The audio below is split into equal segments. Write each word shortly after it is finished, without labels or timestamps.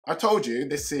I told you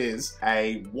this is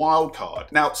a wild card.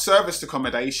 Now, serviced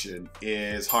accommodation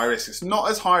is high risk. It's not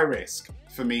as high risk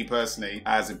for me personally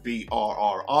as a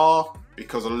BRRR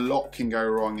because a lot can go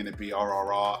wrong in a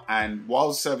BRRR. And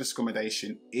while serviced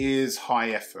accommodation is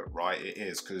high effort, right? It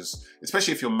is, because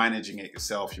especially if you're managing it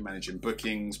yourself, you're managing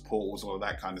bookings, portals, all of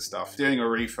that kind of stuff. Doing a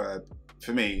refurb,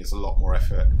 for me, is a lot more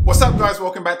effort. What's up, guys?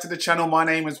 Welcome back to the channel. My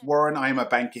name is Warren. I am a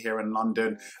banker here in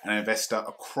London and an investor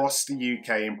across the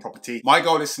UK in property. My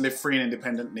goal is to live free and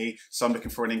independently, so I'm looking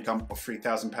for an income of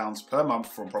 £3,000 per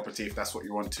month from property. If that's what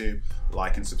you want to,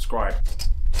 like and subscribe.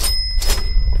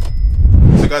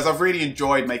 So guys, I've really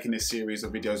enjoyed making this series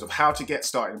of videos of how to get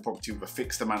started in property with a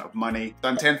fixed amount of money.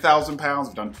 I've done £10,000,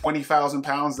 I've done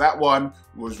 £20,000. That one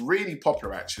was really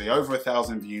popular actually, over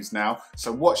 1,000 views now.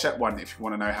 So watch that one if you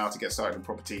want to know how to get started in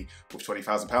property with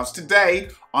 £20,000. Today,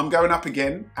 I'm going up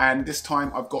again, and this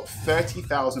time I've got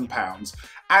 £30,000.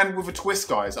 And with a twist,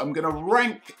 guys, I'm gonna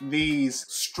rank these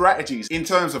strategies in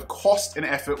terms of cost and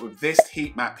effort with this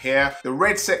heat map here. The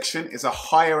red section is a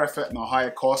higher effort and a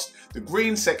higher cost. The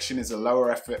green section is a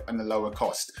lower effort and a lower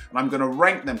cost. And I'm gonna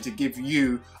rank them to give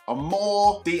you a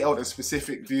more detailed and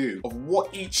specific view of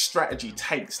what each strategy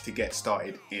takes to get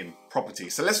started in property.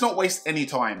 So let's not waste any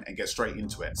time and get straight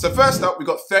into it. So first up, we've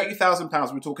got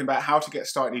 £30,000. We're talking about how to get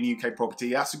started in UK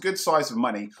property. That's a good size of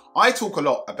money. I talk a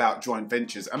lot about joint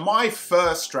ventures, and my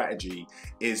first strategy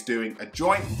is doing a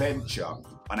joint venture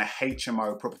on a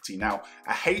HMO property. Now,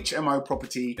 a HMO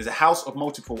property is a house of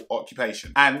multiple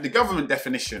occupation. And the government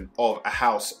definition of a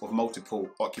house of multiple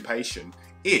occupation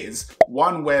is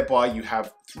one whereby you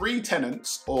have 3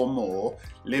 tenants or more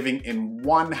living in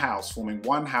one house, forming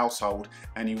one household,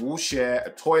 and you will share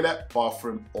a toilet,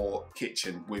 bathroom, or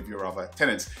kitchen with your other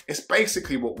tenants. It's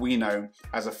basically what we know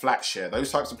as a flat share,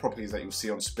 those types of properties that you'll see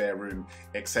on spare room,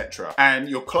 etc. And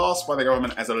you're classed by the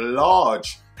government as a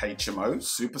large HMO,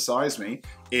 supersize me,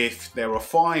 if there are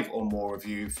 5 or more of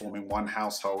you forming one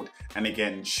household, and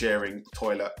again, sharing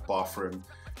toilet, bathroom,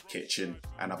 kitchen,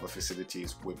 and other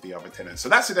facilities with the other tenants. So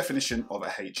that's the definition of a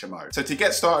HMO. So to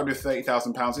get started with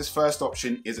 £30,000, this first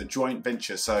option is a joint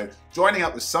venture. So joining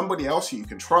up with somebody else who you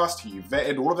can trust, who you've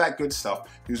vetted, all of that good stuff,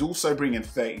 who's also bringing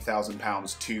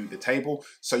 £30,000 to the table.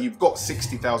 So you've got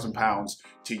 £60,000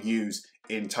 to use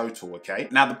in total, okay?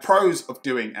 Now, the pros of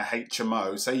doing a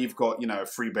HMO, say you've got, a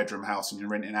 3-bedroom house and you're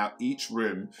renting out each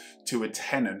room to a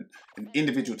tenant, an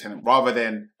individual tenant, rather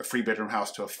than a 3-bedroom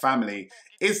house to a family,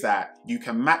 is that you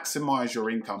can maximize your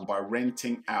income by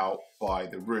renting out by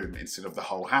the room instead of the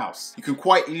whole house. You can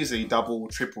quite easily double,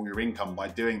 triple your income by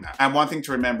doing that. And one thing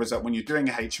to remember is that when you're doing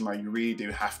a HMO, you really do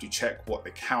have to check what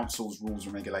the council's rules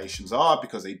and regulations are,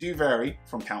 because they do vary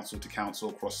from council to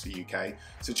council across the UK.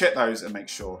 So check those and make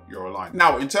sure you're aligned.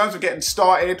 Now, in terms of getting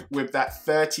started with that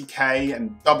 30K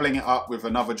and doubling it up with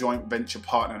another joint venture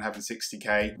partner and having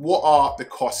 60K, what are the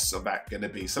costs of that gonna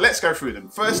be? So let's go through them.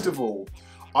 First of all,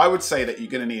 I would say that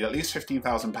you're going to need at least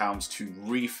 £15,000 to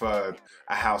refurb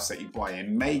a house that you buy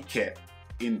and make it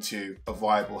into a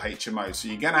viable HMO. So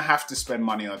you're going to have to spend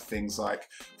money on things like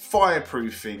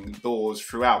fireproofing doors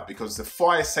throughout, because the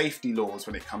fire safety laws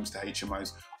when it comes to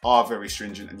HMOs are very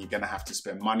stringent, and you're going to have to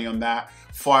spend money on that.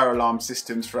 Fire alarm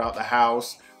systems throughout the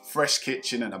house, fresh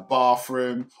kitchen and a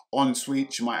bathroom,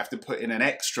 ensuite. You might have to put in an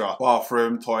extra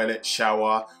bathroom, toilet,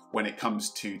 shower. When it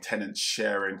comes to tenants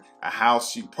sharing a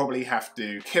house, you probably have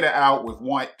to kit it out with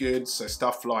white goods, so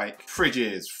stuff like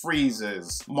fridges,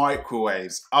 freezers,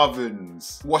 microwaves,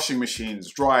 ovens, washing machines,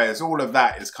 dryers. All of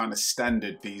that is kind of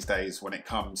standard these days when it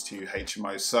comes to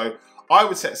HMOs. So I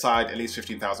would set aside at least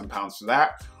 £15,000 for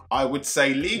that. I would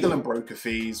say legal and broker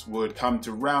fees would come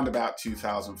to round about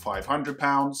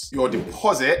 £2,500. Your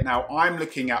deposit, now I'm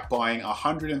looking at buying a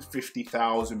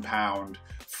 £150,000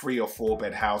 3 or 4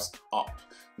 bed house up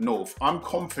north. I'm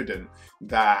confident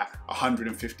that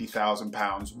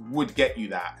 £150,000 would get you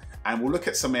that. And we'll look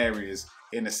at some areas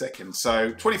in a second.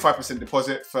 So 25%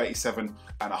 deposit,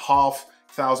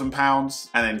 £37,500,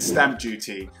 and then stamp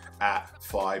duty at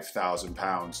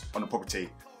 £5,000 on a property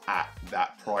at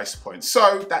that price point.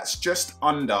 So that's just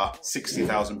under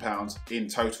 £60,000 in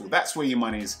total. That's where your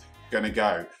money's gonna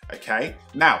go, okay?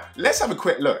 Now, let's have a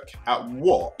quick look at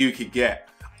what you could get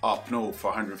up north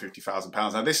for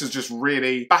 £150,000. Now, this is just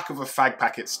really back of a fag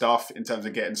packet stuff in terms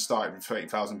of getting started with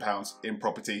 £30,000 in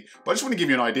property, but I just want to give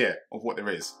you an idea of what there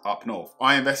is up north.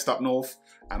 I invest up north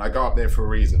and I go up there for a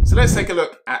reason. So let's take a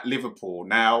look at Liverpool.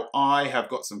 Now, I have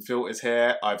got some filters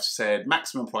here. I've said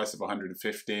maximum price of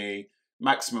 150,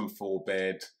 maximum 4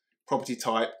 bed, property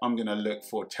type. I'm gonna look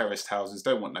for terraced houses,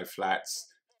 don't want no flats.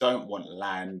 Don't want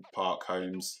land, park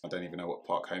homes. I don't even know what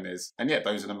park home is. And yeah,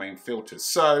 those are the main filters.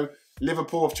 So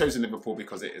Liverpool, I've chosen Liverpool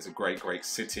because it is a great, great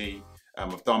city.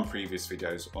 I've done previous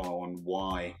videos on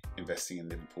why investing in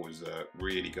Liverpool is a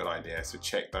really good idea. So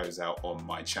check those out on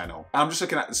my channel. I'm just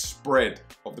looking at the spread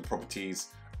of the properties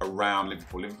around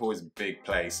Liverpool. Liverpool is a big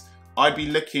place. I'd be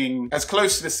looking as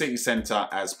close to the city centre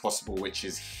as possible, which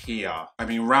is here. I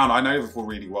mean, I know Liverpool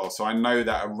really well, so I know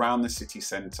that around the city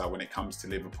centre, when it comes to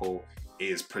Liverpool,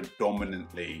 is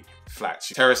predominantly flats.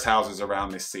 Terraced houses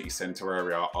around this city centre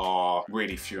area are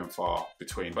really few and far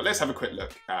between. But let's have a quick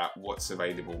look at what's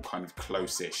available kind of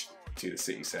close-ish to the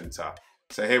city centre.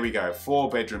 So here we go,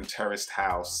 4-bedroom terraced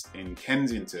house in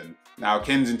Kensington. Now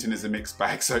Kensington is a mixed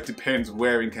bag, so it depends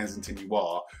where in Kensington you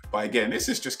are. But again, this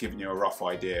is just giving you a rough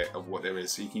idea of what there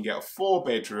is. So you can get a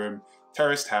 4-bedroom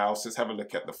terraced house. Let's have a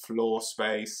look at the floor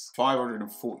space.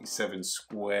 547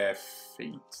 square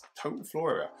feet. Total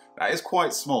floor area. That is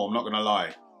quite small, I'm not gonna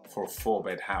lie, for a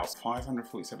 4-bed house.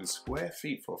 547 square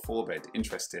feet for a 4-bed,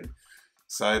 interesting.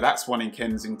 So that's one in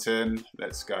Kensington.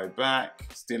 Let's go back,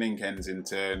 still in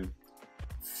Kensington.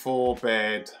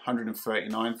 4-bed,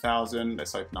 139,000.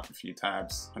 Let's open up a few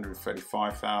tabs.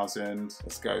 135,000.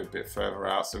 Let's go a bit further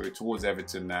out. So we're towards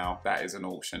Everton now. That is an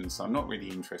auction, so I'm not really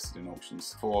interested in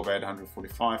auctions. 4-bed,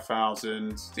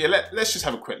 145,000. So yeah, let's just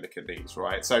have a quick look at these,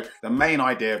 right? So the main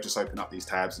idea of just opening up these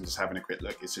tabs and just having a quick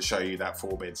look is to show you that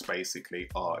 4-beds basically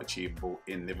are achievable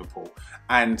in Liverpool.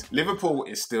 And Liverpool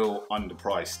is still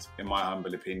underpriced, in my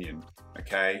humble opinion,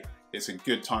 okay? It's a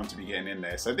good time to be getting in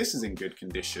there. So this is in good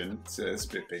condition. So it's a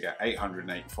bit bigger,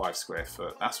 885 square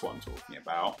foot. That's what I'm talking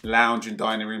about. Lounge and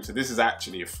dining room. So this is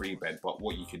actually a 3-bed, but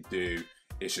what you could do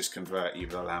is just convert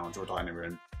either a lounge or dining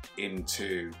room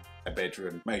into a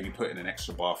bedroom. Maybe put in an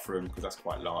extra bathroom because that's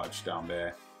quite large down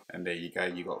there. And there you go,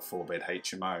 you got a 4-bed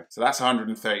HMO. So that's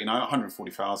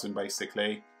 140,000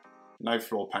 basically. No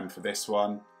floor plan for this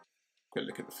one. Quick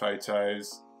look at the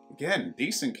photos. Again,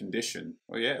 decent condition.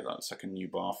 Oh yeah, that's like a new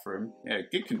bathroom. Yeah,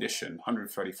 good condition,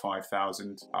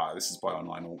 135,000. This is by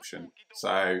online auction.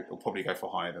 So it'll probably go for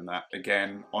higher than that.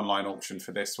 Again, online auction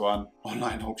for this one.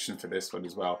 Online auction for this one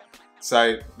as well.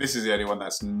 So this is the only one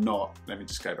that's not, let me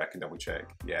just go back and double check.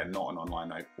 Yeah, not an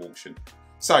online auction.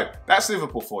 So that's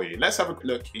Liverpool for you. Let's have a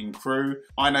look in Crewe.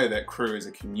 I know that Crewe is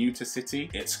a commuter city.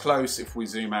 It's close, if we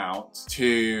zoom out,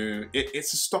 to,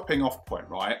 it's a stopping off point,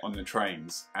 right, on the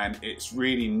trains. And it's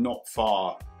really not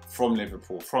far from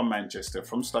Liverpool, from Manchester,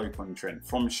 from Stoke-on-Trent,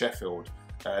 from Sheffield,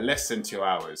 less than 2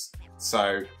 hours.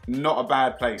 So not a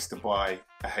bad place to buy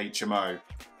a HMO.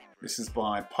 This is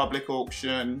by public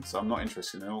auction, so I'm not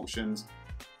interested in auctions.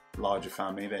 Larger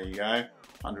family, there you go,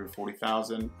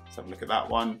 140,000. Let's have a look at that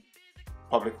one.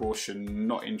 Public auction,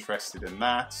 not interested in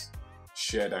that.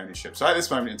 Shared ownership. So at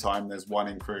this moment in time, there's one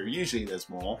in Crewe. Usually there's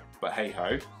more, but hey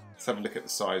ho. Let's have a look at the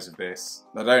size of this.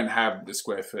 They don't have the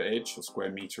square footage or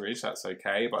square meterage, that's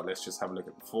okay, but let's just have a look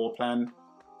at the floor plan.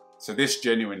 So this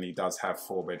genuinely does have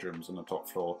 4 bedrooms on the top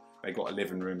floor. They got a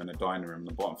living room and a dining room on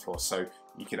the bottom floor. So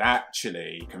you could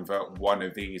actually convert one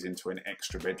of these into an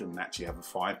extra bedroom and actually have a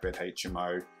 5-bed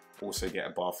HMO. Also get a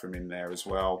bathroom in there as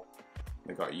well.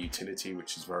 They've got a utility,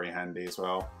 which is very handy as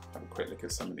well. Have a quick look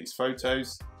at some of these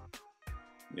photos.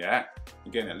 Yeah,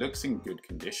 again, it looks in good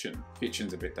condition.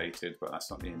 Kitchen's a bit dated, but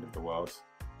that's not the end of the world.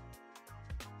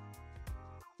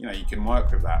 You know, you can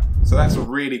work with that. So that's a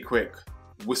really quick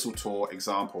whistle tour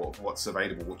example of what's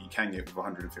available, what you can get with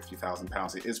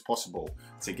 £150,000. It is possible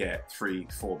to get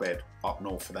 3-4 bed up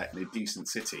north for that in a decent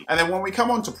city. And then when we come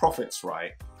on to profits,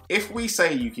 right? If we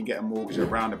say you can get a mortgage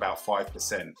around about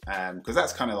 5%, because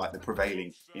that's kind of like the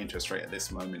prevailing interest rate at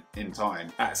this moment in time,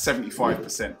 at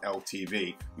 75%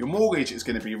 LTV, your mortgage is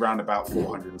going to be around about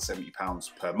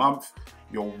 £470 per month.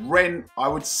 Your rent, I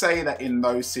would say that in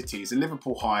those cities, in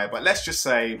Liverpool higher, but let's just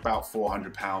say about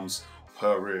 £400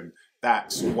 per room.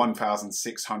 That's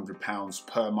 £1,600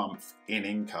 per month in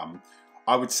income.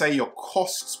 I would say your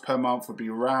costs per month would be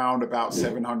around about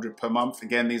 £700 per month.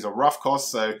 Again, these are rough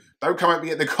costs, so don't come at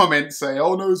me in the comments say,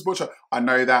 oh no, it's much. I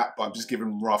know that, but I'm just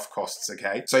giving rough costs,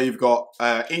 okay? So you've got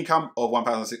income of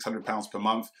 £1,600 per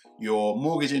month, your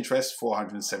mortgage interest,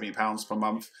 £470 per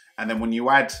month, and then when you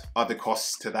add other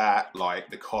costs to that,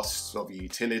 like the costs of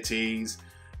utilities,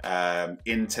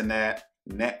 internet,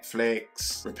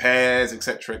 Netflix, repairs,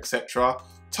 etc., etc.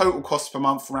 Total cost per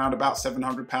month around about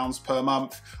 £700 per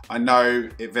month. I know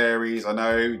it varies. I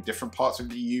know different parts of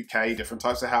the UK, different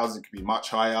types of houses, it could be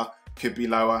much higher, could be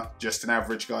lower. Just an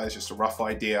average, guys, just a rough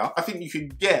idea. I think you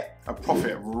could get a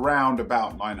profit of around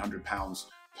about £900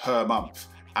 per month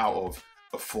out of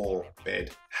a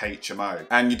 4-bed HMO.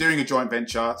 And you're doing a joint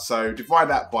venture, so divide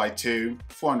that by 2,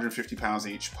 £450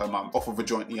 each per month off of a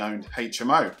jointly owned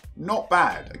HMO. Not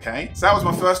bad, okay? So that was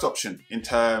my first option in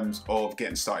terms of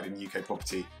getting started in UK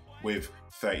property with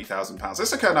 £30,000.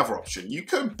 Let's look at another option. You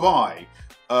could buy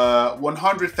a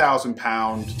 £100,000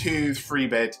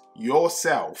 2-3-bed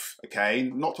yourself,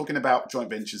 okay? Not talking about joint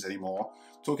ventures anymore.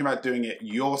 Talking about doing it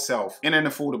yourself in an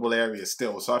affordable area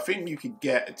still. So I think you could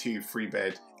get a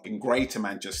 2-3-bed in Greater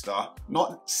Manchester,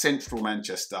 not Central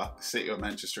Manchester, the city of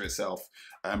Manchester itself.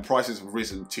 Prices have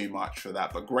risen too much for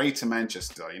that, but Greater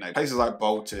Manchester, you know, places like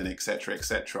Bolton, etc.,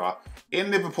 etc.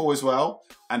 In Liverpool as well,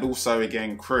 and also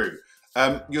again Crewe.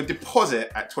 Your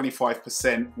deposit at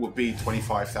 25% would be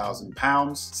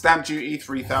 £25,000. Stamp duty,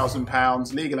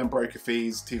 £3,000. Legal and broker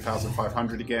fees,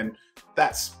 £2,500 again.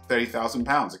 That's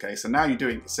 £30,000, okay? So now you're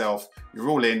doing it yourself. You're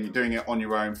all in, you're doing it on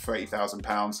your own,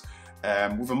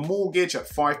 £30,000. With a mortgage at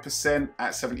 5%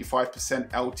 at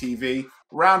 75% LTV,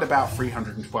 around about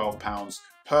 £312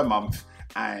 per month.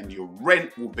 And your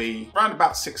rent will be around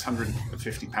about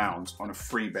 £650 on a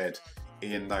 3-bed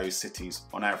in those cities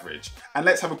on average. And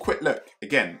let's have a quick look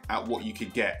again at what you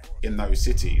could get in those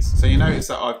cities. So you notice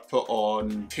that I've put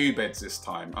on 2 beds this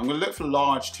time. I'm gonna look for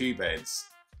large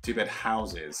 2-bed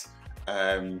houses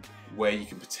where you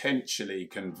can potentially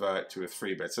convert to a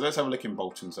 3-bed. So let's have a look in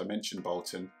Bolton. So I mentioned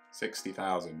Bolton,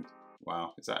 60,000.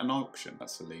 Wow, is that an auction?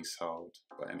 That's a leasehold,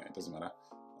 but anyway, it doesn't matter.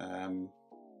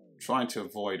 Trying to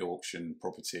avoid auction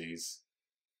properties.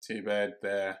 2-bed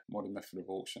there, modern method of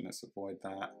auction, let's avoid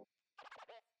that.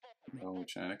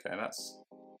 Auction, okay, that's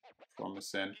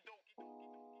promising.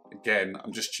 Again,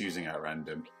 I'm just choosing at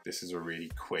random. This is a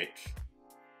really quick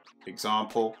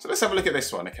example. So let's have a look at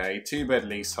this one, okay? 2-bed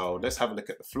leasehold. Let's have a look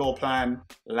at the floor plan,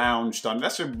 lounge dining.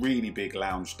 That's a really big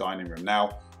lounge dining room.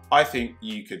 Now, I think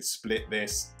you could split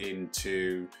this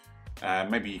into,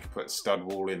 maybe you could put stud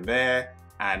wall in there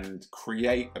and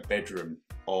create a bedroom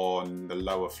on the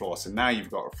lower floor. So now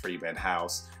you've got a 3-bed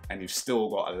house and you've still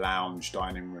got a lounge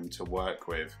dining room to work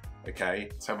with. Okay,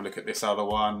 let's have a look at this other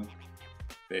one.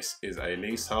 This is a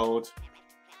leasehold,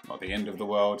 not the end of the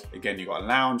world. Again, you've got a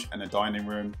lounge and a dining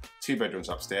room, 2 bedrooms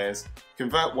upstairs.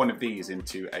 Convert one of these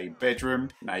into a bedroom.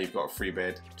 Now you've got a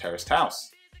 3-bed terraced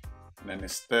house. And then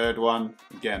this third one,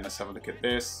 again, let's have a look at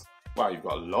this. Wow, you've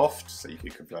got a loft, so you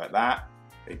could convert that.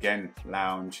 Again,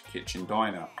 lounge, kitchen,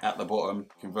 diner. At the bottom,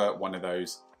 convert one of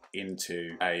those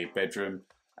into a bedroom.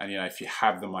 And you know, if you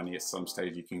have the money at some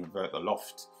stage, you can convert the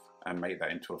loft and make that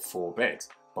into a 4-bed,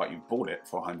 but you bought it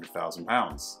for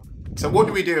 £100,000. So what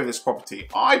do we do with this property?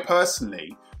 I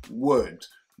personally would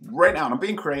rent out, I'm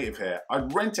being creative here,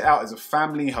 I'd rent it out as a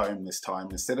family home this time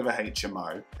instead of a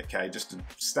HMO, okay, just a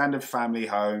standard family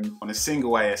home on a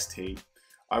single AST.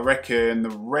 I reckon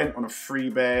the rent on a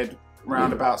 3-bed,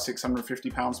 around about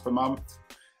 £650 per month.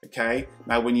 Okay,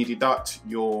 now when you deduct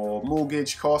your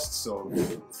mortgage costs of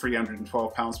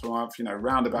 £312 per month, you know,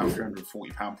 around about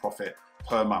 £340 profit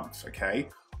per month, okay?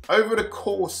 Over the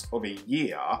course of a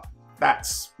year,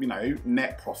 that's, you know,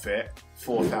 net profit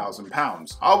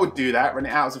 £4,000. I would do that, rent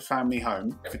it out as a family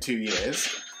home for 2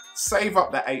 years, save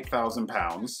up that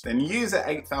 £8,000, then use that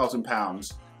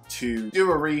 £8,000 to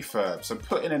do a refurb. So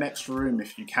put in an extra room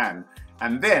if you can.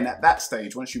 And then at that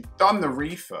stage, once you've done the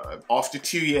refurb, after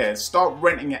 2 years, start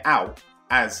renting it out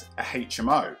as a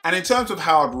HMO. And in terms of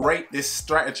how I'd rate this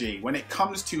strategy, when it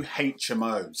comes to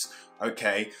HMOs,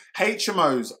 okay,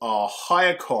 HMOs are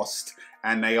higher cost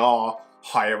and they are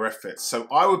higher effort. So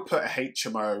I would put a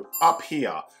HMO up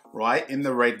here, right, in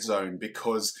the red zone,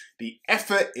 because the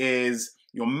effort is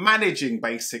you're managing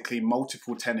basically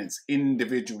multiple tenants,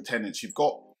 individual tenants. You've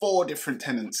got 4 different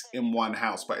tenants in one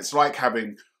house, but it's like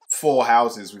having 4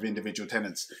 houses with individual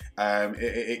tenants.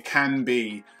 It can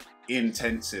be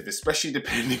intensive, especially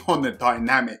depending on the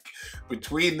dynamic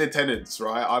between the tenants,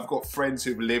 right? I've got friends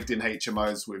who've lived in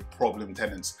HMOs with problem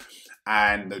tenants,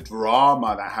 and the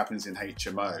drama that happens in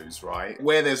HMOs, right?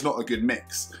 Where there's not a good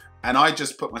mix. And I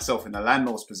just put myself in the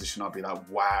landlord's position. I'd be like,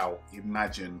 wow,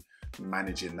 imagine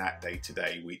managing that day to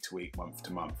day, week to week, month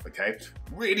to month, okay?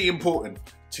 Really important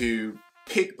to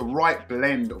pick the right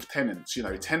blend of tenants, you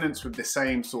know, tenants with the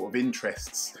same sort of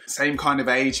interests, same kind of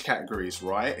age categories,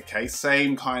 right? Okay,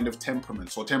 same kind of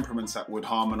temperaments, or temperaments that would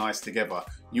harmonize together.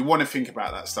 You want to think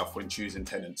about that stuff when choosing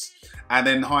tenants. And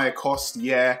then higher cost,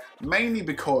 yeah, mainly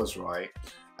because, right,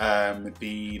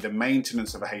 the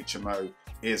maintenance of a HMO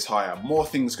is higher. More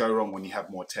things go wrong when you have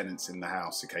more tenants in the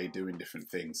house, okay, doing different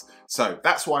things. So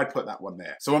that's why I put that one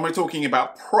there. So when we're talking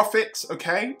about profit,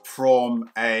 okay, from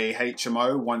a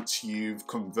HMO, once you've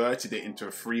converted it into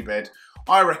a 3-bed,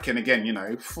 I reckon, again, you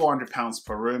know, £400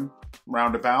 per room,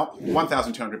 roundabout,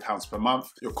 £1,200 per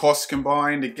month. Your costs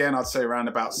combined, again, I'd say around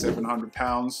about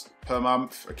 £700 per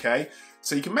month, okay?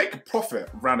 So you can make a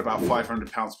profit of around about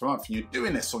 £500 per month, and you're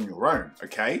doing this on your own,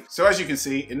 okay? So as you can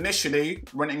see, initially,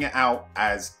 renting it out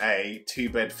as a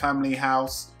 2-bed family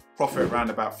house, profit around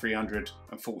about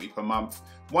 £340 per month.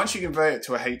 Once you convert it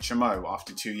to a HMO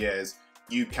after 2 years,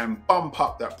 you can bump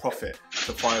up that profit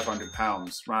to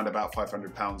 £500, around about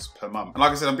 £500 per month. And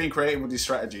like I said, I'm being creative with these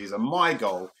strategies, and my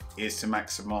goal is to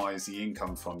maximize the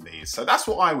income from these. So that's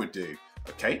what I would do,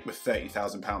 okay, with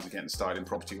 £30,000 of getting started in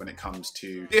property when it comes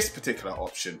to this particular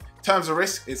option. In terms of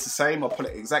risk, it's the same. I'll put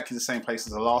it exactly the same place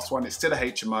as the last one. It's still a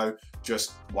HMO,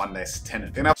 just one less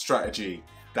tenant. Another strategy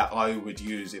that I would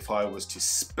use if I was to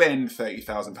spend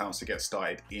 £30,000 to get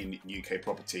started in UK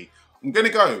property, I'm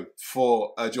gonna go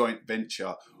for a joint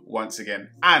venture once again,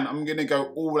 and I'm gonna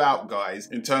go all out, guys.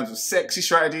 In terms of sexy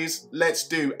strategies, let's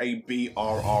do a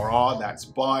BRRR, that's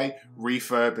buy,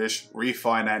 refurbish,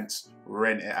 refinance,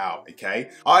 rent it out, okay?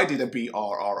 I did a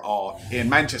BRRR in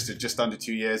Manchester just under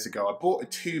 2 years ago. I bought a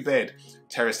 2-bed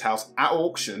terraced house at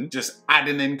auction, just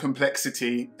adding in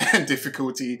complexity and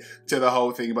difficulty to the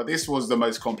whole thing, but this was the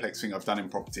most complex thing I've done in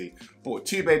property. Bought a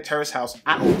 2-bed terraced house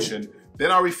at auction, then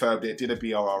I refurbed it, did a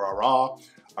BRRR.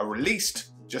 I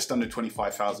released just under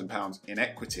 £25,000 in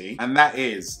equity, and that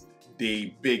is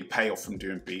the big payoff from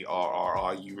doing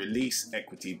BRRR. You release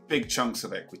equity, big chunks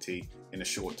of equity in a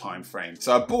short time frame.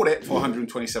 So I bought it for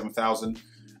 £127,000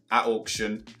 at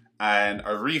auction, and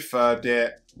I refurbed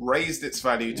it, raised its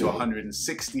value to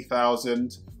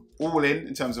 £160,000. All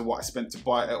in terms of what I spent to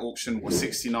buy it at auction was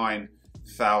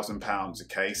 £69,000,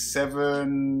 okay?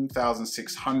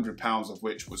 £7,600 of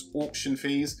which was auction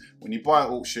fees. When you buy at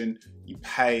auction, you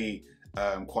pay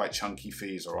quite chunky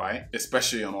fees, all right?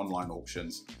 Especially on online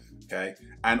auctions, okay?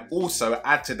 And also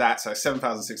add to that, so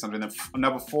 7,600, and then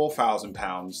another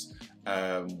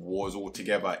 £4,000 was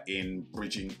altogether in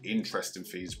bridging interest and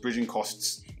fees. Bridging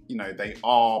costs, you know, they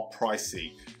are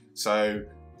pricey. So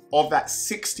of that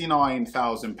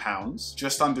 £69,000,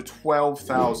 just under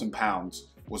 £12,000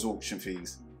 was auction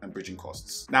fees and bridging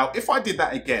costs. Now, if I did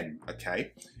that again,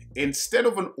 okay, instead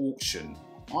of an auction,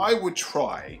 I would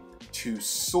try to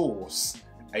source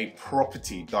a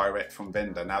property direct from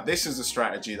vendor. Now, this is a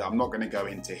strategy that I'm not going to go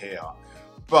into here,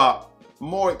 but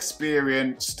more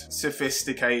experienced,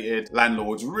 sophisticated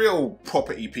landlords, real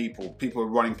property people who are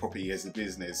running property as a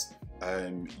business,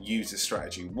 use this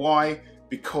strategy. Why?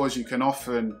 Because you can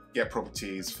often get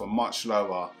properties for much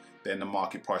lower than the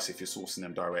market price if you're sourcing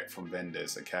them direct from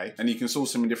vendors, okay? And you can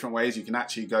source them in different ways. You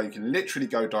can literally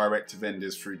go direct to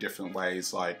vendors through different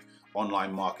ways, like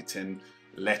online marketing,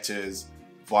 letters,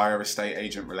 via estate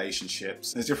agent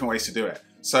relationships. There's different ways to do it.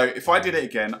 So if I did it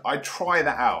again, I'd try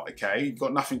that out, okay? You've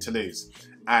got nothing to lose.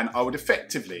 And I would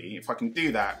effectively, if I can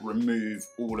do that, remove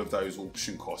all of those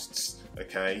auction costs,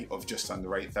 okay, of just under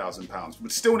 £8,000.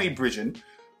 Would still need bridging,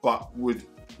 but would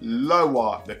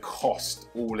lower the cost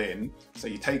all in. So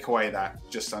you take away that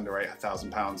just under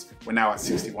 £8,000, we're now at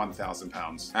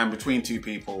 £61,000. And between two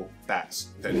people, that's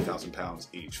 £30,000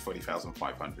 each,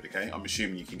 £40,500, okay? I'm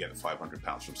assuming you can get the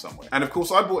 £500 from somewhere. And of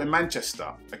course, I bought in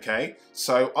Manchester, okay?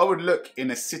 So I would look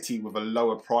in a city with a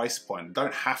lower price point.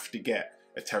 Don't have to get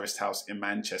a terraced house in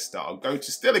Manchester. I'll go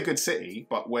to still a good city,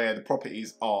 but where the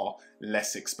properties are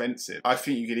less expensive. I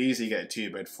think you could easily get a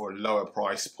 2-bed for a lower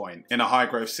price point in a high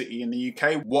growth city in the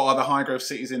UK. What are the high growth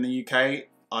cities in the UK?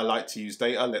 I like to use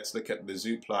data. Let's look at the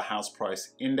Zoopla House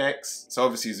Price Index. So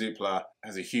obviously Zoopla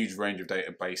has a huge range of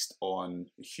data based on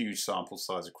a huge sample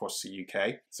size across the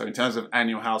UK. So in terms of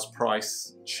annual house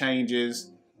price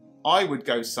changes, I would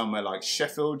go somewhere like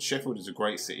Sheffield. Sheffield is a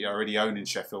great city. I already own in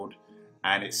Sheffield,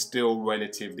 and it's still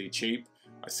relatively cheap.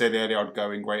 I said earlier I'd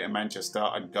go in Greater Manchester,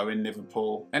 I'd go in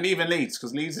Liverpool, and even Leeds,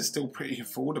 because Leeds is still pretty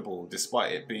affordable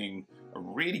despite it being a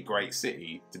really great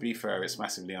city. To be fair, it's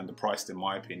massively underpriced in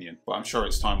my opinion, but I'm sure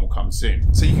its time will come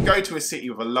soon. So you can go to a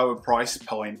city with a lower price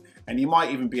point, and you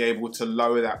might even be able to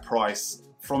lower that price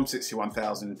from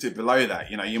 61,000 to below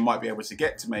that. You know, you might be able to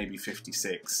get to maybe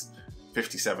 56,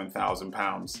 57,000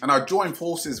 pounds. And I'd join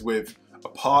forces with a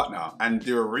partner and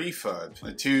do a refurb,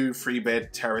 a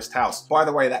 2-3-bed terraced house. By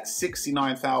the way, that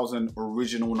 69,000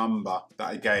 original number that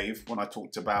I gave when I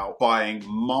talked about buying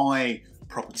my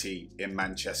property in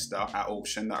Manchester at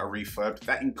auction that I refurbed,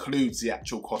 that includes the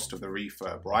actual cost of the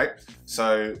refurb, right?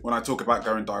 So when I talk about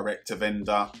going direct to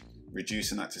vendor,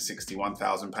 reducing that to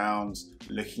 £61,000,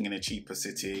 looking in a cheaper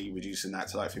city, reducing that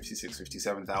to like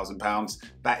 £57,000.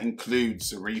 That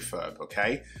includes the refurb,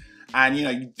 okay? And you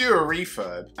know, you do a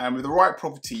refurb, and with the right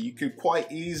property, you could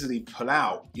quite easily pull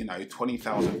out, you know,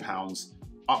 £20,000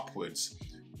 upwards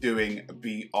doing a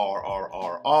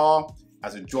BRRR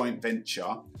as a joint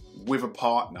venture with a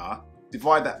partner.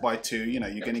 Divide that by 2, you know,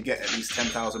 you're going to get at least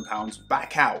 £10,000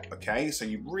 back out, okay? So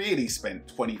you really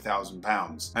spent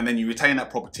 £20,000, and then you retain that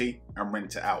property and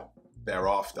rent it out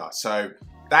thereafter. So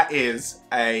that is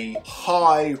a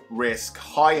high risk,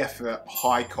 high effort,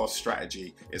 high cost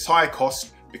strategy. It's higher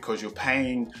cost because you're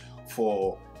paying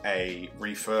for a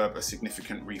refurb, a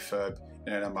significant refurb.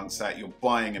 And then amongst that, you're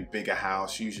buying a bigger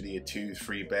house, usually a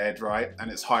 2-3 bed, right?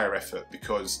 And it's higher effort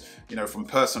because, you know, from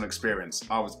personal experience,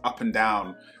 I was up and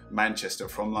down Manchester,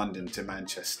 from London to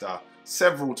Manchester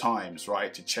several times,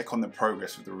 right, to check on the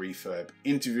progress of the refurb,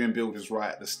 interviewing builders right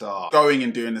at the start, going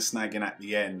and doing the snagging at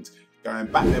the end, going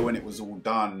back there when it was all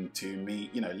done to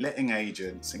meet, you know, letting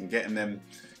agents and getting them,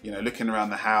 you know, looking around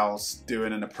the house,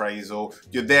 doing an appraisal.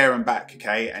 You're there and back,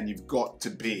 okay? And you've got to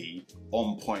be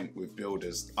on point with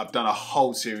builders. I've done a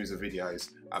whole series of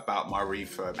videos about my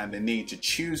refurb and the need to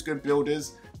choose good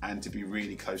builders and to be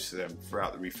really close to them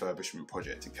throughout the refurbishment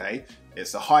project, okay?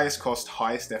 It's the highest cost,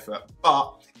 highest effort,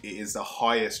 but it is the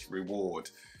highest reward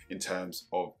in terms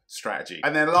of strategy.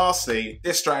 And then lastly,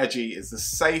 this strategy is the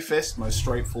safest, most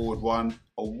straightforward one,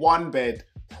 a 1-bed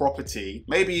property,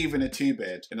 maybe even a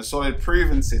 2-bed in a solid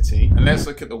proven city. And let's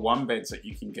look at the 1-beds that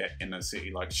you can get in a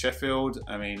city like Sheffield.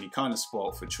 I mean, you kind of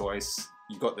spoiled for choice.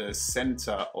 You've got the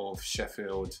center of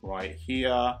Sheffield right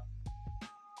here.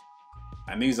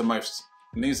 And these are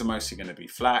mostly going to be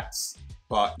flats,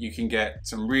 but you can get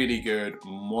some really good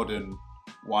modern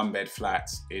 1-bed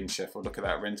flats in Sheffield. Look at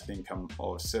that rental income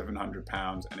of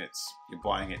 £700, and you're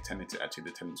buying it tenanted. Actually,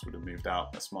 the tenants would have moved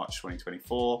out. That's March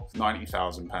 2024.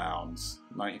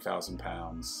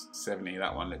 £90,000, 70.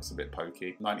 That one looks a bit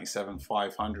pokey. 97,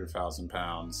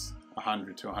 £500,000.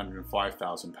 100 to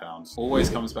 105,000 pounds. Always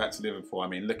comes back to Liverpool. I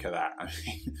mean, look at that. I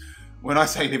mean, when I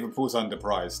say Liverpool's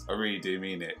underpriced, I really do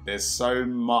mean it. There's so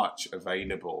much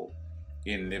available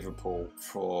in Liverpool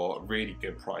for a really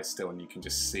good price still, and you can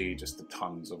just see just the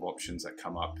tons of options that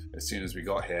come up as soon as we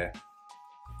got here.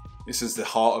 This is the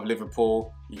heart of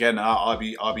Liverpool. Again, I'll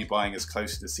be buying as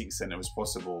close to the city centre as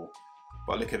possible.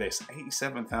 But look at this,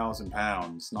 £87,000,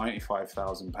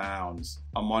 £95,000.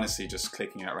 I'm honestly just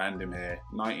clicking at random here.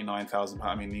 £99,000.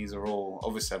 I mean, these are all,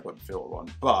 obviously I've got the filter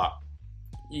on, but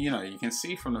you know, you can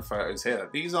see from the photos here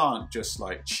that these aren't just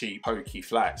like cheap, pokey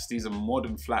flats. These are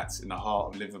modern flats in the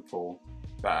heart of Liverpool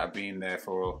that have been there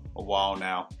for a while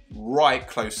now, right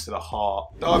close to the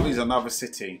heart. Derby's another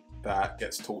city that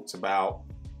gets talked about,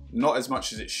 not as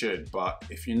much as it should, but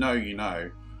if you know, you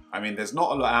know. I mean, there's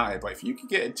not a lot out here, but if you could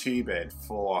get a 2-bed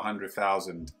for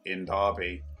 100,000 in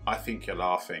Derby, I think you're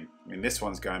laughing. I mean, this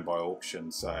one's going by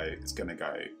auction, so it's gonna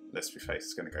go, let's be faced,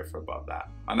 it's gonna go for above that.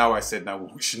 I know I said no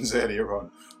auctions earlier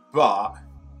on, but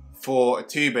for a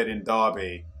 2-bed in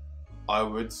Derby, I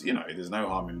would, you know, there's no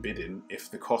harm in bidding. If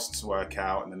the costs work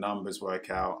out and the numbers work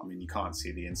out, I mean, you can't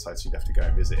see the inside, so you'd have to go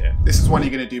and visit it. This is one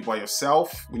you're gonna do by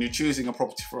yourself. When you're choosing a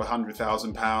property for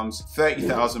 £100,000,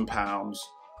 £30,000,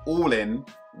 all in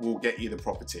will get you the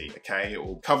property, okay? It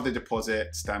will cover the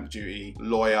deposit, stamp duty,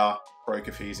 lawyer,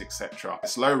 broker fees, etc.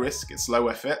 It's low risk, it's low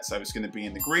effort, so it's going to be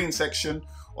in the green section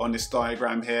on this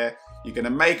diagram here. You're going to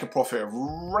make a profit of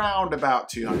around about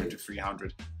 £200 to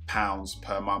 £300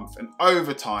 per month, and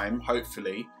over time,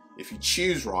 hopefully, if you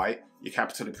choose right, your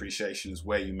capital appreciation is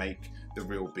where you make the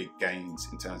real big gains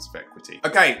in terms of equity.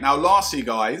 Okay, now lastly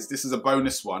guys, this is a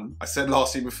bonus one. I said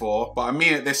lastly before, but I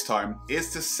mean it this time,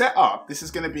 is to set up, this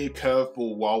is gonna be a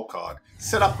curveball wildcard,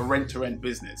 set up a rent-to-rent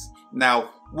business.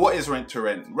 Now, what is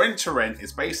rent-to-rent? Rent-to-rent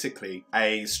is basically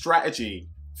a strategy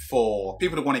for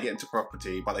people who want to get into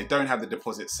property, but they don't have the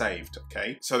deposit saved,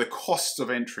 okay? So the costs of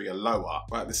entry are lower,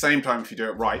 but at the same time, if you do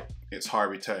it right, it's higher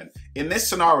return. In this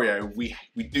scenario, we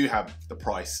do have the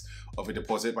price of a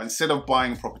deposit, but instead of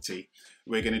buying a property,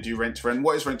 we're going to do rent to rent.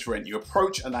 What is rent to rent? You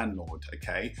approach a landlord,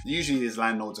 okay? Usually these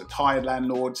landlords are tired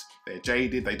landlords, they're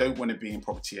jaded, they don't want to be in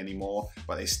property anymore,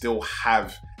 but they still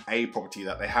have a property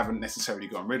that they haven't necessarily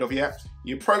gotten rid of yet.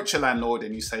 You approach a landlord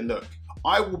and you say, look,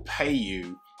 I will pay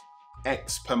you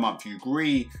X per month. You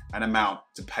agree an amount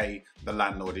to pay the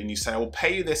landlord and you say, I will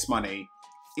pay you this money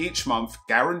each month,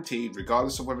 guaranteed,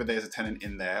 regardless of whether there's a tenant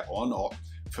in there or not,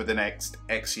 for the next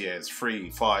X years, 3,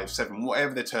 5, 7,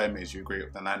 whatever the term is, you agree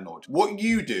with the landlord. What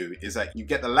you do is that you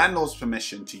get the landlord's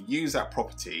permission to use that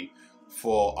property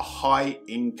for a high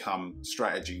income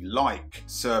strategy like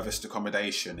serviced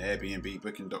accommodation, Airbnb,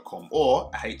 booking.com, or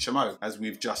a HMO, as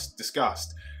we've just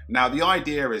discussed. Now, the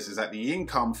idea is that the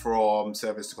income from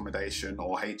serviced accommodation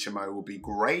or HMO will be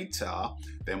greater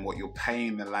than what you're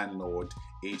paying the landlord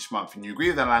each month. And you agree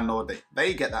with the landlord that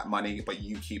they get that money, but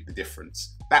you keep the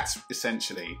difference. That's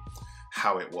essentially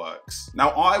how it works. Now,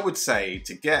 I would say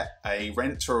to get a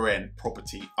rent-to-rent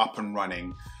property up and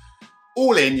running,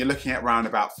 all in, you're looking at around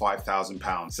about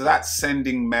 £5,000. So that's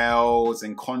sending mails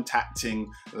and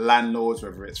contacting landlords,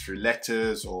 whether it's through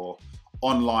letters or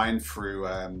online through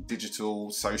digital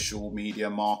social media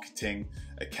marketing.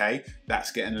 Okay,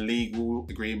 that's getting legal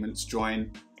agreements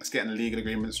joined. That's getting legal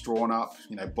agreements drawn up.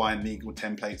 You know, buying legal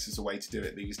templates is a way to do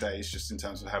it these days, just in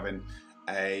terms of having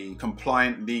a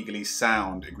compliant, legally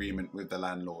sound agreement with the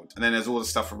landlord. And then there's all the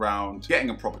stuff around getting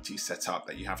a property set up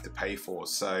that you have to pay for.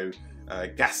 So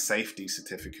gas safety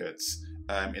certificates,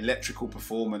 electrical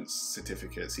performance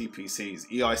certificates, EPCs,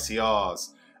 EICRs,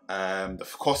 the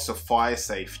costs of fire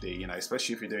safety, you know,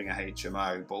 especially if you're doing a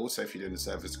HMO, but also if you're doing a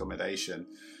service accommodation,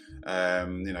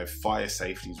 you know, fire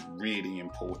safety is really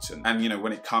important. And, you know,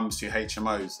 when it comes to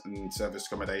HMOs and service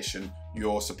accommodation,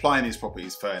 you're supplying these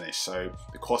properties furnished. So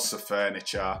the costs of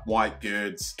furniture, white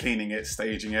goods, cleaning it,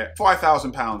 staging it,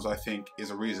 £5,000, I think,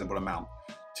 is a reasonable amount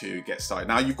to get started.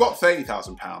 Now, you've got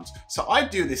 £30,000. So I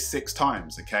do this 6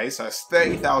 times, okay? So it's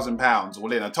 £30,000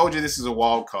 all in. I told you this is a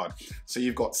wild card. So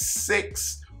you've got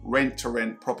 6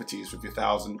 rent-to-rent properties with your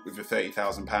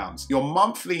 £30,000. Your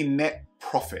monthly net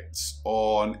profits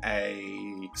on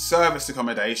a service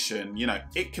accommodation, you know,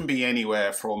 it can be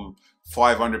anywhere from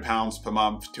 £500 per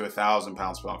month to £1,000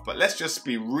 per month. But let's just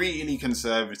be really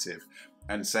conservative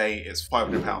and say it's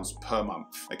 £500 per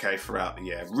month, okay, throughout the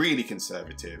year. Really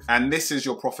conservative. And this is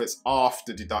your profits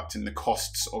after deducting the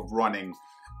costs of running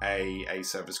a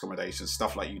service accommodation,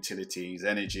 stuff like utilities,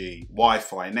 energy,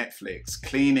 Wi-Fi, Netflix,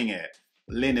 cleaning it,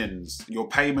 linens, your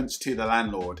payments to the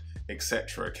landlord,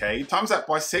 etc. Okay, times that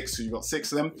by 6, so you've got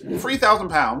 6 of them,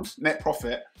 £3,000 net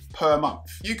profit per month.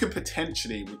 You could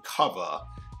potentially recover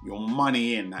your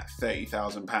money in that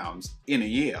 £30,000 in a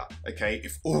year, okay,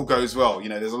 if all goes well. You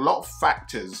know, there's a lot of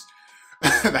factors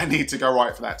that need to go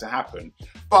right for that to happen.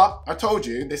 But I told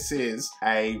you, this is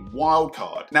a wild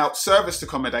card. Now, serviced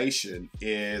accommodation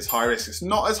is high risk. It's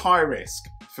not as high risk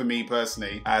for me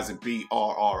personally as a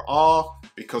BRRR,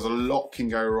 because a lot can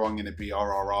go wrong in a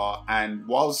BRRR. And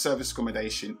while serviced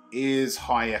accommodation is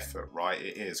high effort, right?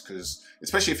 It is, because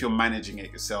especially if you're managing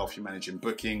it yourself, you're managing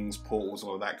bookings, portals,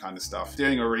 all of that kind of stuff.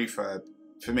 Doing a refurb,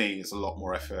 for me, is a lot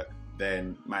more effort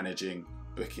than managing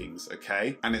bookings,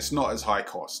 okay? And it's not as high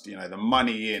cost. You know, the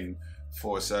money in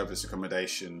for a service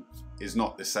accommodation is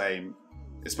not the same,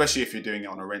 especially if you're doing it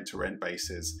on a rent-to-rent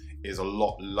basis, is a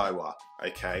lot lower,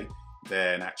 okay,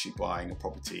 than actually buying a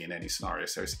property in any scenario.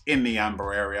 So it's in the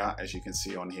amber area, as you can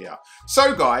see on here.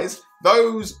 So guys,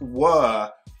 those were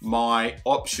my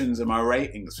options and my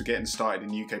ratings for getting started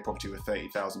in UK property with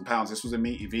 £30,000. This was a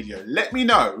meaty video. Let me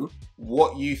know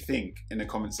what you think in the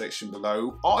comment section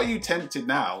below. Are you tempted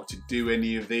now to do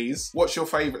any of these? What's your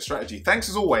favorite strategy? Thanks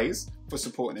as always for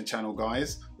supporting the channel,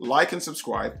 guys. Like and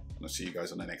subscribe, and I'll see you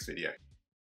guys on the next video.